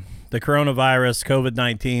that the coronavirus,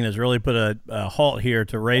 COVID-19, has really put a halt here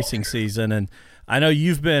to racing season. And I know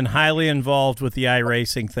you've been highly involved with the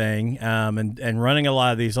iRacing thing and running a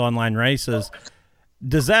lot of these online races.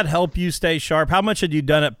 Does that help you stay sharp? How much had you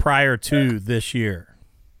done it prior to this year?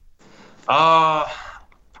 I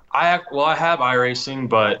have iRacing,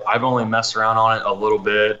 but I've only messed around on it a little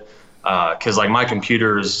bit because like my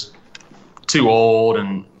computer's too old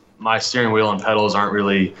and my steering wheel and pedals aren't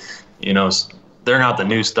really, they're not the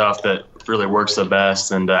new stuff that really works the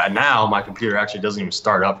best. And now my computer actually doesn't even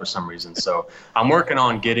start up for some reason. So I'm working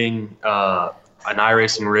on getting an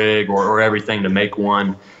iRacing rig or everything to make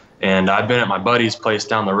one. And I've been at my buddy's place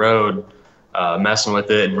down the road messing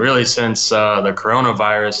with it. And really since the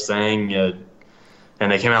coronavirus thing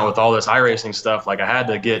and they came out with all this iRacing stuff, like I had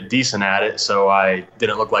to get decent at it so I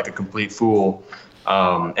didn't look like a complete fool.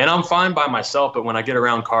 And I'm fine by myself, but when I get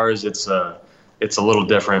around cars, it's a little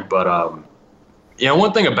different. But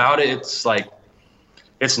one thing about it, it's like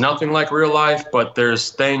it's nothing like real life, but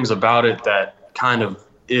there's things about it that kind of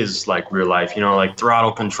is like real life. Like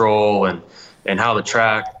throttle control and how the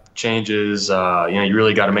track changes. You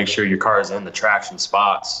really got to make sure your car is in the traction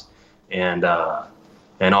spots and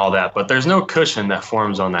all that. But there's no cushion that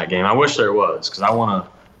forms on that game. I wish there was, because I want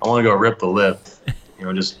to go rip the lip.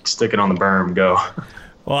 Just stick it on the berm and go.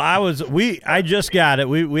 Well, I just got it.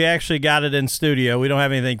 We actually got it in studio. We don't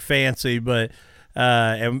have anything fancy, but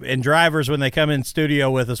and drivers, when they come in studio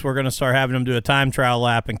with us, we're going to start having them do a time trial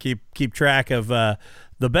lap and keep track of the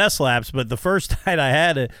best laps. But the first night I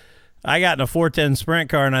had it, I got in a 410 sprint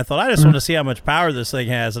car, and I thought, I just want to see how much power this thing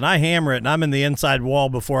has. And I hammer it, and I'm in the inside wall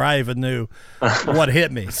before I even knew what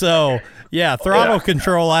hit me. So, yeah, throttle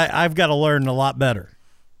control, I've got to learn a lot better.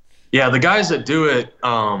 Yeah, the guys that do it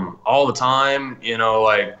all the time,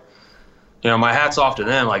 my hat's off to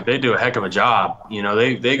them. Like, they do a heck of a job.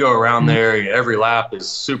 They go around there. Every lap is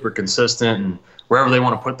super consistent and wherever they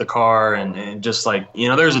want to put the car. And just like,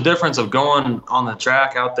 there's a difference of going on the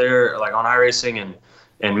track out there, like on iRacing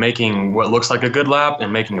and making what looks like a good lap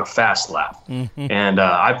and making a fast lap. Mm-hmm. And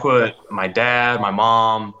I put my dad, my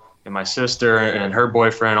mom, and my sister and her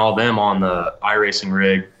boyfriend, all them on the iRacing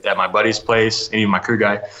rig at my buddy's place, and even my crew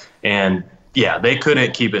guy. And yeah, they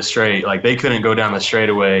couldn't keep it straight. Like they couldn't go down the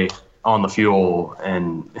straightaway on the fuel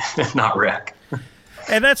and not wreck.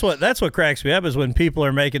 And that's what cracks me up is when people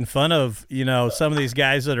are making fun of, some of these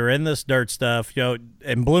guys that are in this dirt stuff,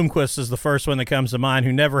 and Bloomquist is the first one that comes to mind,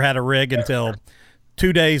 who never had a rig until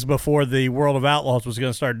 2 days before the World of Outlaws was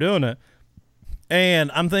going to start doing it.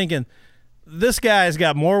 And I'm thinking, this guy's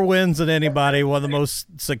got more wins than anybody, one of the most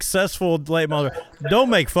successful late model. Don't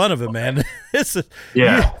make fun of him, man.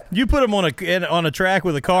 You put him on a track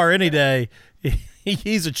with a car any day,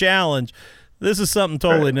 he's a challenge. This is something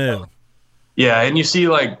totally new. Yeah, and you see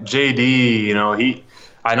like JD,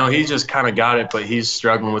 I know he just kind of got it, but he's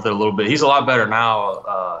struggling with it a little bit. He's a lot better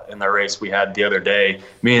now in the race we had the other day.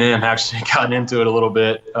 Me and him actually got into it a little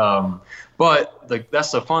bit. But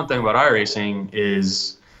that's the fun thing about iRacing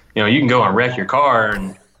is, you can go and wreck your car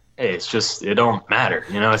and, hey, it don't matter.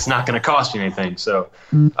 It's not going to cost you anything. So,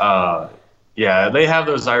 yeah, they have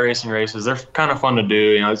those iRacing races. They're kind of fun to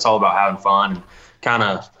do. It's all about having fun and kind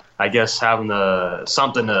of, I guess, having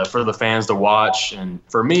something for the fans to watch. And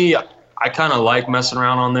for me, I kind of like messing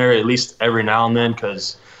around on there at least every now and then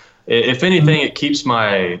because, if anything, it keeps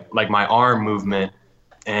my arm movement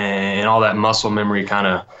and all that muscle memory kind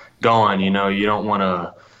of going. You don't want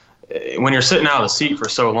to – when you're sitting out of the seat for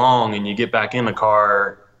so long and you get back in the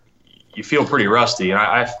car, you feel pretty rusty. And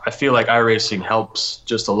I feel like iRacing helps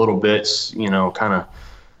just a little bit, kind of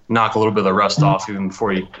knock a little bit of the rust off even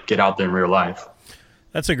before you get out there in real life.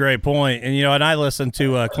 That's a great point. And, and I listened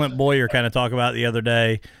to Clint Boyer kind of talk about it the other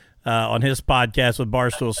day on his podcast with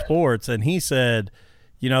Barstool Sports, and he said,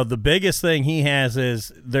 the biggest thing he has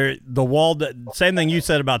is the wall. Same thing you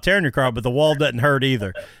said about tearing your car, but the wall doesn't hurt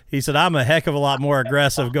either. He said, I'm a heck of a lot more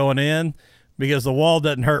aggressive going in because the wall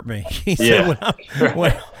doesn't hurt me. He said,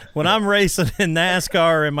 when I'm racing in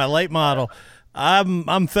NASCAR in my late model,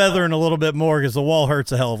 I'm feathering a little bit more because the wall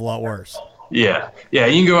hurts a hell of a lot worse. Yeah, you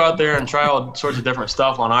can go out there and try all sorts of different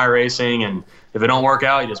stuff on iRacing, and if it don't work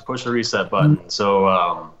out, you just push the reset button. So,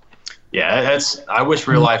 I wish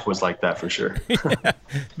real life was like that for sure.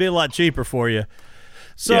 Be a lot cheaper for you.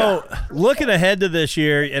 So, looking ahead to this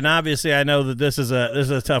year, and obviously, I know that this is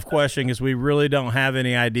a tough question because we really don't have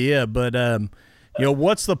any idea. But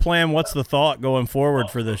what's the plan? What's the thought going forward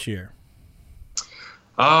for this year?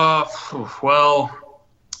 I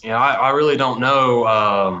really don't know.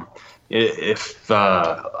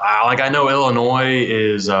 I know Illinois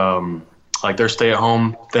is like their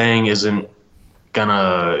stay-at-home thing isn't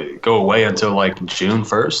gonna go away until like June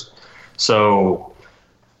 1st. So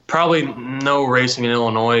probably no racing in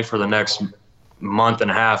Illinois for the next month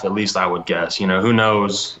and a half, at least I would guess. Who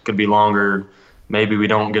knows? Could be longer. Maybe we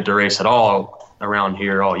don't get to race at all around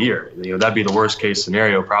here all year. That'd be the worst case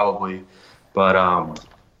scenario probably. But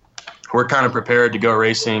we're kind of prepared to go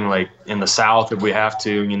racing like in the South if we have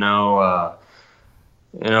to.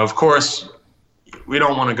 Of course, we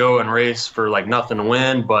don't want to go and race for like nothing to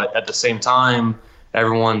win, but at the same time,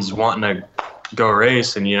 everyone's wanting to go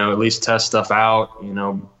race and at least test stuff out.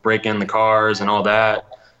 Break in the cars and all that.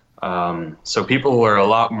 So people are a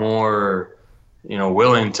lot more,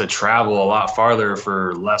 willing to travel a lot farther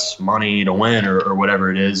for less money to win or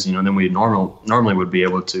whatever it is, than we normally would be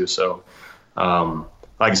able to. So,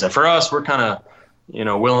 like I said, for us, we're kind of,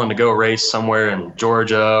 willing to go race somewhere in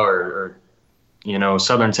Georgia or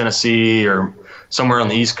Southern Tennessee or somewhere on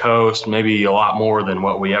the East Coast, maybe a lot more than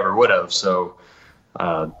what we ever would have. So,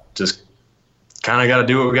 just kind of got to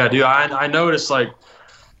do what we got to do. I noticed like a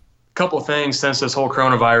couple of things since this whole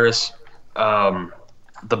coronavirus.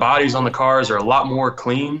 The bodies on the cars are a lot more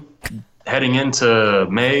clean heading into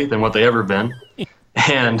May than what they ever been.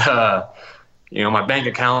 And, my bank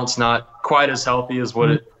account's not quite as healthy as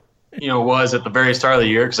what it, was at the very start of the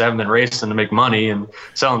year because I haven't been racing to make money and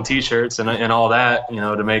selling T-shirts and all that,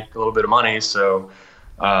 to make a little bit of money. So,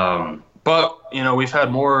 but, we've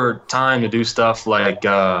had more time to do stuff like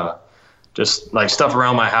just like stuff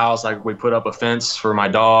around my house. Like we put up a fence for my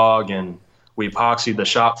dog and we epoxied the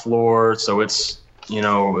shop floor so it's,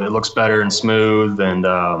 it looks better and smooth. And,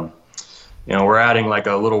 we're adding like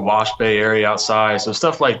a little wash bay area outside. So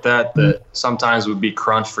stuff like that sometimes would be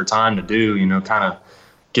crunched for time to do, kind of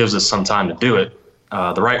gives us some time to do it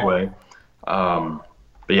the right way. But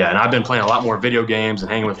yeah, and I've been playing a lot more video games and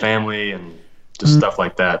hanging with family and just stuff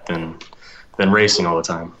like that than racing all the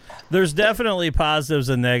time. There's definitely positives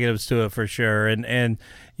and negatives to it for sure. And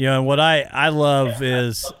what I love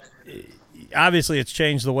is obviously it's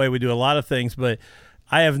changed the way we do a lot of things, but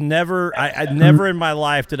I have never in my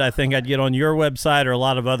life did I think I'd get on your website or a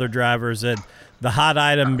lot of other drivers and the hot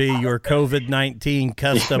item be your COVID-19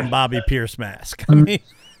 custom Bobby Pierce mask. I mean,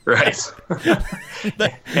 right.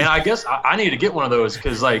 And I guess I need to get one of those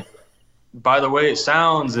because, like, by the way it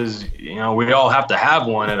sounds is, we all have to have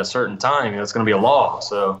one at a certain time. It's going to be a law.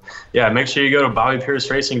 So, yeah, make sure you go to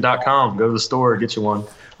BobbyPierceRacing.com. Go to the store, get you one.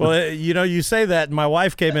 Well, you say that, and my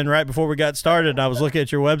wife came in right before we got started, and I was looking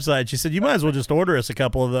at your website. She said, you might as well just order us a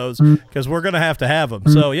couple of those because we're going to have them.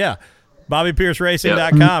 So, yeah,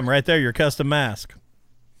 BobbyPierceRacing.com, right there, your custom mask.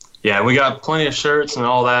 Yeah, we got plenty of shirts and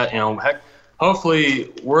all that. Heck,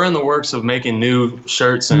 hopefully we're in the works of making new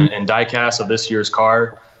shirts and die casts of this year's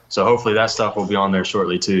car. So hopefully that stuff will be on there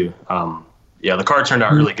shortly, too. Yeah, the car turned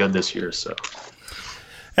out really good this year, so.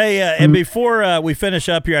 Hey, and before we finish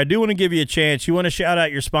up here, I do want to give you a chance. You want to shout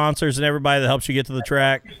out your sponsors and everybody that helps you get to the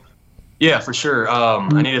track? Yeah, for sure.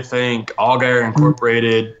 I need to thank Allgaier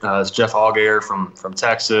Incorporated. It's Jeff Allgaier from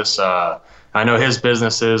Texas. I know his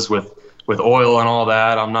businesses with oil and all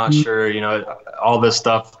that. I'm not sure, all this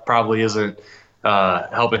stuff probably isn't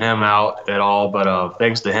helping him out at all, but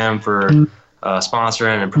thanks to him for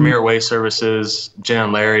sponsoring, and Premier Waste Services, Jen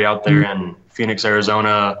and Larry out there in Phoenix,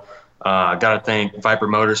 Arizona. Got to thank Viper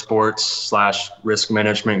Motorsports / Risk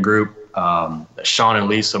Management Group, Sean and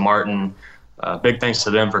Lisa Martin. Big thanks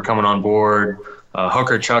to them for coming on board.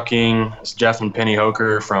 Hooker Trucking, it's Jeff and Penny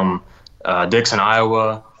Hooker from Dixon,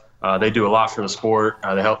 Iowa. They do a lot for the sport.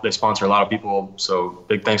 They sponsor a lot of people, so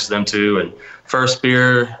big thanks to them too. And First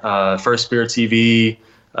Spear TV,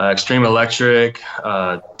 Extreme Electric,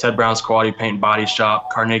 Ted Brown's Quality Paint and Body Shop,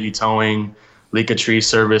 Carnegie Towing, Leka Tree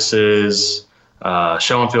Services,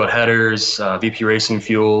 Schoenfield Headers, VP Racing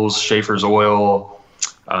Fuels, Schaefer's Oil.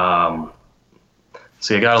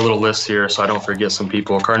 See, I got a little list here so I don't forget some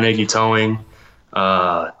people. Carnegie Towing,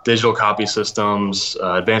 Digital Copy Systems,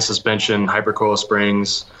 Advanced Suspension, Hypercoil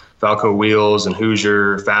Springs, Valco Wheels and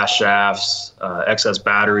Hoosier, Fast Shafts, XS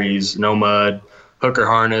Batteries, No Mud, Hooker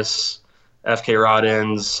Harness, FK Rod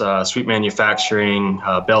Ends, Sweet Manufacturing,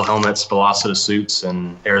 Bell Helmets, Velocita Suits,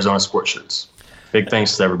 and Arizona Sport Shirts. Big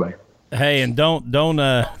thanks to everybody. Hey, and don't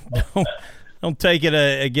take it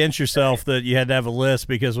against yourself that you had to have a list,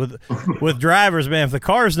 because with drivers, man, if the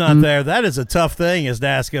car's not there, that is a tough thing, is to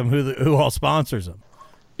ask them who all sponsors them.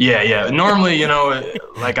 Yeah. Normally,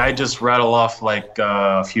 like I just rattle off like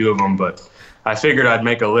a few of them, but I figured I'd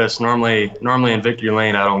make a list. Normally in Victory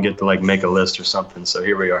Lane, I don't get to like make a list or something. So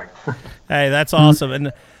here we are. Hey, that's awesome.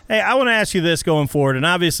 And hey, I want to ask you this going forward. And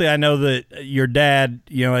obviously I know that your dad,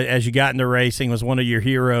 as you got into racing, was one of your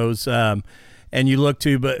heroes. and you look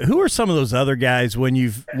to, but who are some of those other guys when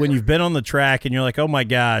you've been on the track and you're like, oh my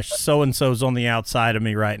gosh, so and so's on the outside of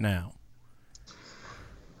me right now?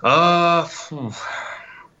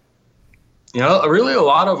 Really a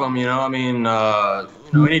lot of them. I mean,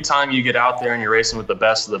 anytime you get out there and you're racing with the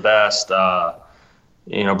best of the best,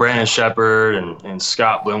 Brandon Sheppard and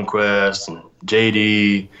Scott Bloomquist and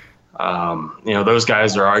JD. Those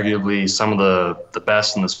guys are arguably some of the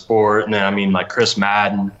best in the sport. And then, I mean, like Chris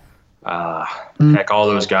Madden, heck, all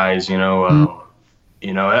those guys, I don't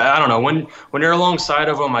know. When you're alongside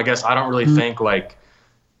of them, I guess I don't really think like,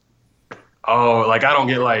 I don't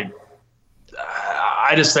get like,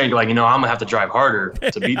 I just think like, I'm going to have to drive harder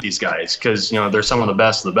to beat these guys because, they're some of the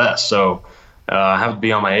best of the best. So I have to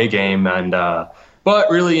be on my A game. And, but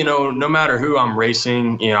really, no matter who I'm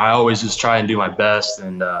racing, I always just try and do my best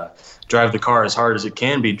and drive the car as hard as it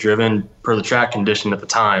can be driven per the track condition at the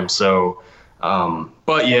time. So,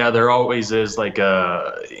 but yeah, there always is like,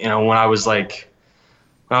 when I was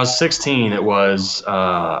 16, it was,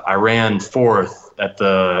 I ran fourth at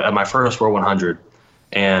my first World 100.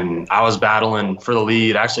 And I was battling for the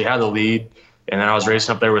lead. I actually had the lead. And then I was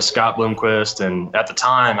racing up there with Scott Bloomquist. And at the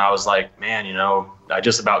time, I was like, man, I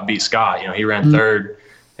just about beat Scott. He ran third.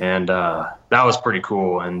 And that was pretty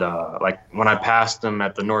cool. And when I passed him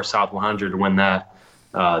at the North-South 100 to win that,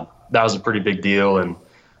 that was a pretty big deal.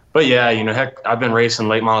 But yeah, heck, I've been racing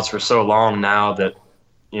late models for so long now that,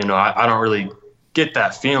 I don't really get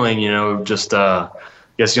that feeling, just I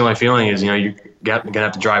guess the only feeling is, you're going to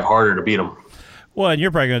have to drive harder to beat them. Well, and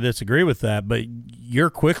you're probably going to disagree with that, but you're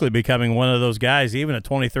quickly becoming one of those guys, even at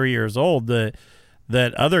 23 years old, that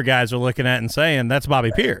other guys are looking at and saying, that's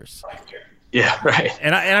Bobby Pierce. Yeah, right.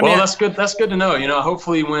 And I mean, that's good. That's good to know.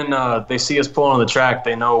 Hopefully when they see us pulling on the track,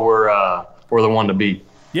 they know we're the one to beat.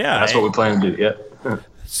 Yeah, that's what we plan to do. Yeah.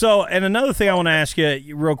 So, and another thing I want to ask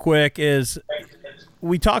you real quick is,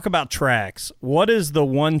 we talk about tracks. What is the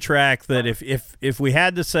one track that if we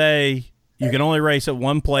had to say you can only race at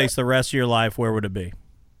one place the rest of your life, where would it be?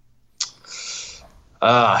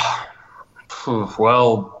 Well,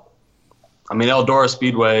 I mean, Eldora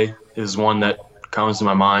Speedway is one that comes to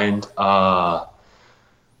my mind. I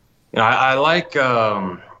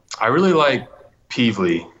really like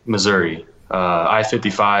Pevely, Missouri.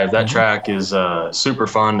 I-55. That track is super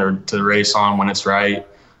fun to race on when it's right.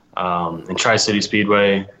 And Tri-City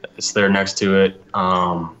Speedway, it's there next to it.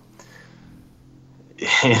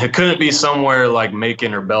 It couldn't be somewhere like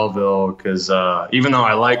Macon or Belleville because even though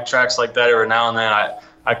I like tracks like that every now and then,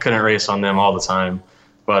 I couldn't race on them all the time.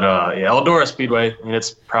 But Eldora Speedway,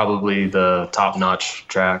 it's probably the top-notch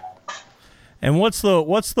track. And what's the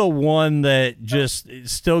one that just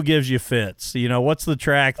still gives you fits? What's the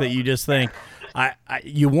track that you just think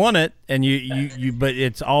you want it and you but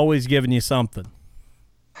it's always giving you something?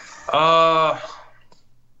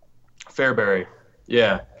 Fairbury.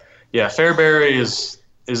 Yeah, Fairbury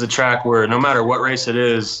is a track where no matter what race it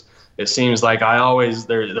is, it seems like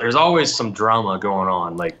there's always some drama going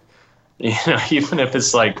on. Like, even if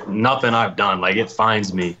it's like nothing I've done, like it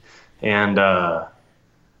finds me. And I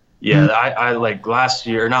like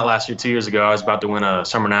 2 years ago, I was about to win a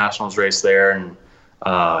Summer Nationals race there, and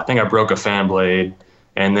I think I broke a fan blade.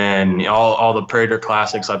 And then all the Prairie Dirt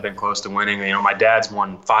Classics I've been close to winning. My dad's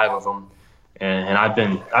won 5 of them. And I've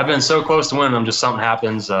been so close to winning them, just something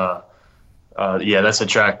happens. That's a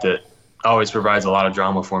track that always provides a lot of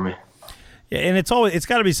drama for me. Yeah, and it's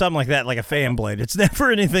got to be something like that, like a fan blade. It's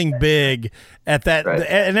never anything big at that, right.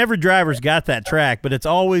 And every driver's got that track, but it's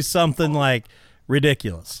always something like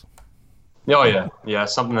ridiculous. Oh yeah,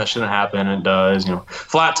 something that shouldn't happen. It does.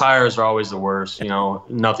 Flat tires are always the worst.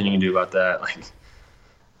 Nothing you can do about that.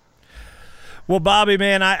 Well, Bobby,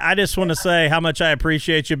 man, I just want to say how much I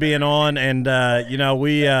appreciate you being on, and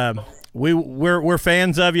we're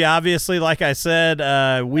fans of you. Obviously, like I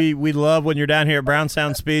said, we love when you're down here at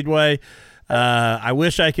Brownstown Speedway. I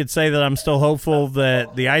wish I could say that I'm still hopeful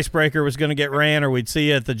that the Icebreaker was going to get ran, or we'd see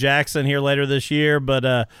you at the Jackson here later this year.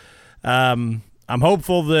 But I'm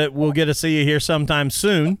hopeful that we'll get to see you here sometime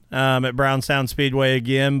soon at Brownstown Speedway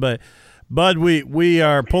again. But Bud, we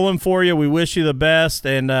are pulling for you. We wish you the best,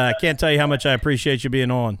 and I can't tell you how much I appreciate you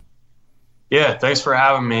being on. Yeah, thanks for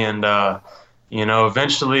having me. And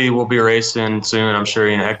eventually we'll be racing soon. I'm sure.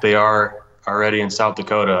 Heck, they are already in South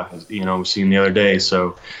Dakota. We seen the other day.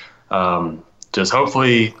 So. Just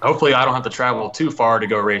hopefully I don't have to travel too far to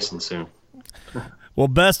go racing soon. Well,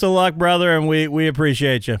 best of luck, brother, and we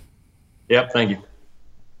appreciate you. Yep, thank you.